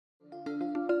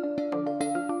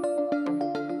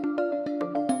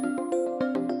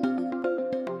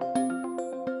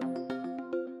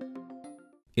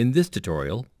In this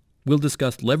tutorial, we'll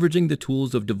discuss leveraging the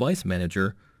tools of Device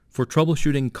Manager for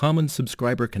troubleshooting common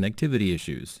subscriber connectivity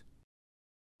issues.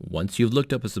 Once you've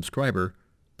looked up a subscriber,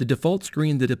 the default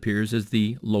screen that appears is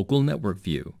the Local Network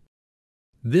view.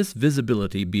 This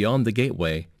visibility beyond the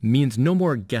gateway means no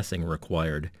more guessing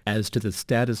required as to the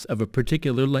status of a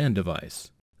particular LAN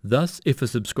device. Thus, if a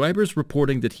subscriber is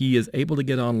reporting that he is able to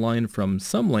get online from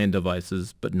some LAN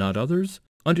devices but not others,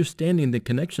 understanding the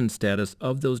connection status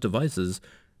of those devices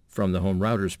from the home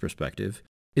router's perspective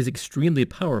is extremely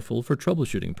powerful for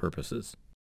troubleshooting purposes.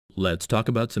 Let's talk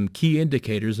about some key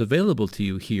indicators available to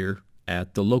you here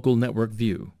at the Local Network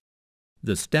view.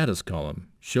 The status column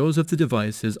shows if the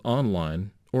device is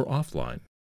online or offline.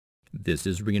 This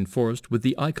is reinforced with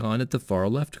the icon at the far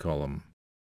left column.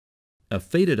 A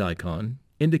faded icon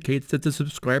indicates that the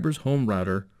subscriber's home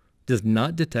router does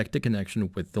not detect a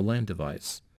connection with the LAN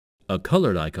device. A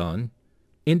colored icon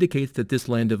indicates that this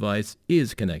LAN device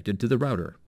is connected to the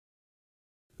router.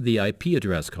 The IP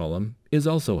address column is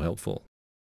also helpful.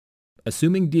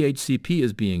 Assuming DHCP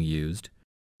is being used,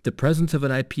 the presence of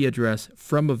an IP address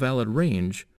from a valid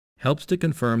range helps to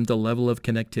confirm the level of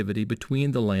connectivity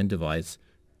between the LAN device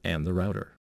and the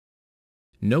router.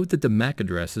 Note that the MAC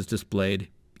address is displayed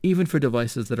even for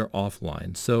devices that are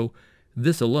offline, so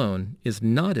this alone is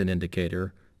not an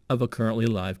indicator of a currently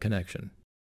live connection.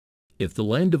 If the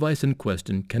LAN device in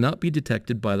question cannot be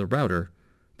detected by the router,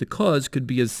 the cause could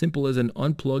be as simple as an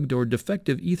unplugged or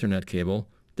defective Ethernet cable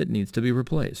that needs to be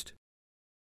replaced.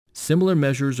 Similar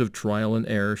measures of trial and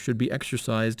error should be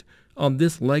exercised on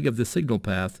this leg of the signal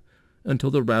path until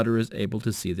the router is able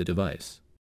to see the device.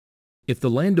 If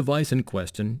the LAN device in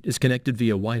question is connected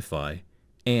via Wi-Fi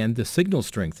and the signal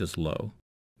strength is low,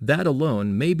 that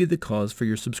alone may be the cause for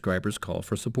your subscriber's call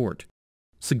for support.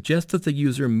 Suggest that the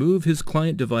user move his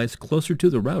client device closer to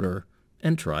the router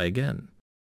and try again.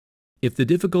 If the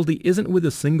difficulty isn't with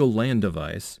a single LAN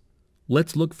device,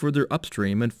 let's look further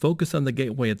upstream and focus on the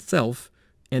gateway itself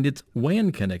and its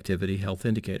WAN connectivity health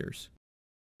indicators.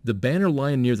 The banner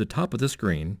line near the top of the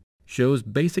screen shows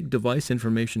basic device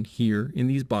information here in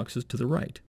these boxes to the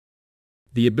right.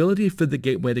 The ability for the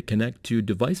gateway to connect to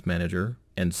Device Manager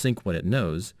and sync when it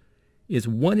knows is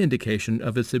one indication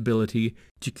of its ability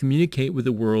to communicate with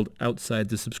the world outside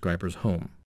the subscriber's home.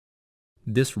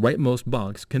 This rightmost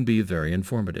box can be very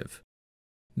informative.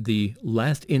 The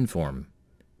Last Inform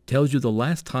tells you the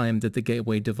last time that the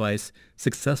gateway device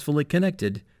successfully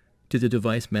connected to the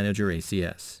Device Manager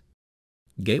ACS.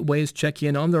 Gateways check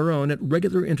in on their own at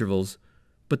regular intervals,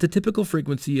 but the typical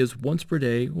frequency is once per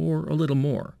day or a little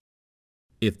more.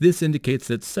 If this indicates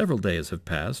that several days have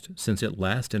passed since it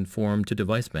last informed to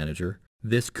Device Manager,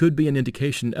 this could be an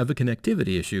indication of a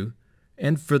connectivity issue,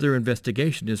 and further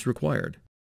investigation is required.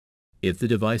 If the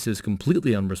device is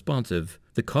completely unresponsive,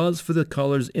 the cause for the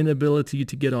caller's inability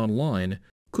to get online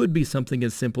could be something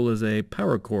as simple as a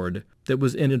power cord that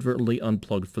was inadvertently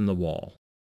unplugged from the wall.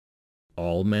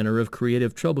 All manner of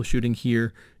creative troubleshooting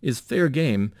here is fair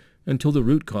game until the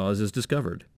root cause is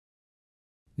discovered.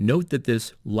 Note that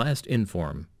this Last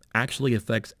Inform actually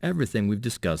affects everything we've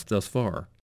discussed thus far.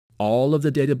 All of the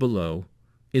data below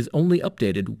is only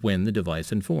updated when the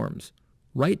device informs,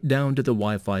 right down to the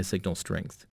Wi-Fi signal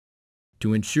strength.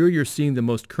 To ensure you're seeing the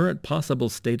most current possible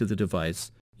state of the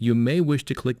device, you may wish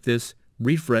to click this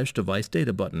Refresh Device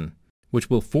Data button, which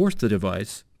will force the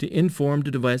device to inform the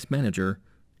Device Manager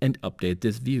and update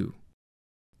this view.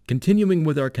 Continuing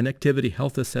with our connectivity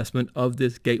health assessment of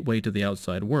this gateway to the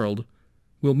outside world,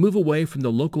 we'll move away from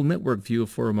the Local Network view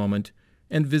for a moment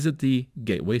and visit the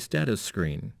Gateway Status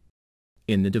screen.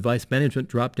 In the Device Management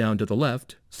drop-down to the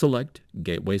left, select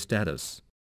Gateway Status.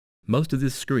 Most of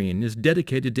this screen is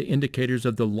dedicated to indicators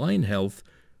of the line health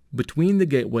between the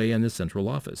gateway and the central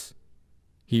office.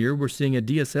 Here we're seeing a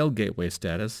DSL gateway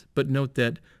status, but note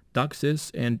that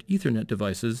DOCSIS and Ethernet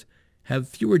devices have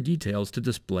fewer details to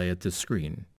display at this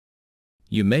screen.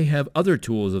 You may have other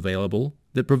tools available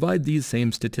that provide these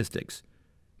same statistics,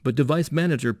 but Device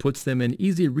Manager puts them in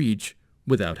easy reach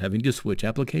without having to switch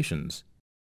applications.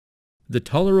 The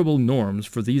tolerable norms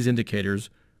for these indicators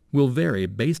will vary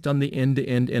based on the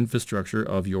end-to-end infrastructure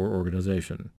of your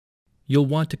organization. You'll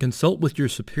want to consult with your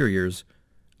superiors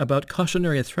about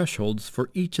cautionary thresholds for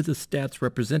each of the stats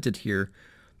represented here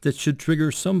that should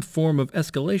trigger some form of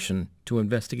escalation to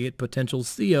investigate potential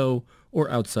CO or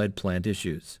outside plant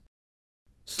issues.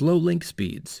 Slow link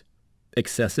speeds,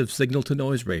 excessive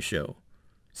signal-to-noise ratio,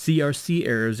 CRC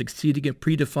errors exceeding a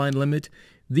predefined limit,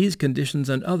 these conditions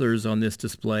and others on this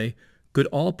display could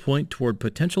all point toward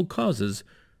potential causes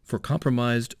for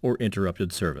compromised or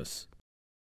interrupted service.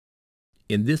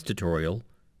 In this tutorial,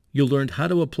 you'll learn how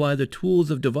to apply the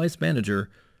tools of Device Manager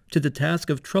to the task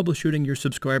of troubleshooting your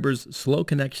subscriber's slow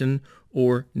connection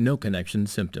or no connection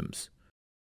symptoms.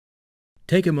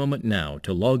 Take a moment now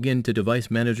to log in to Device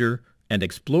Manager and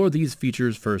explore these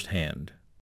features firsthand.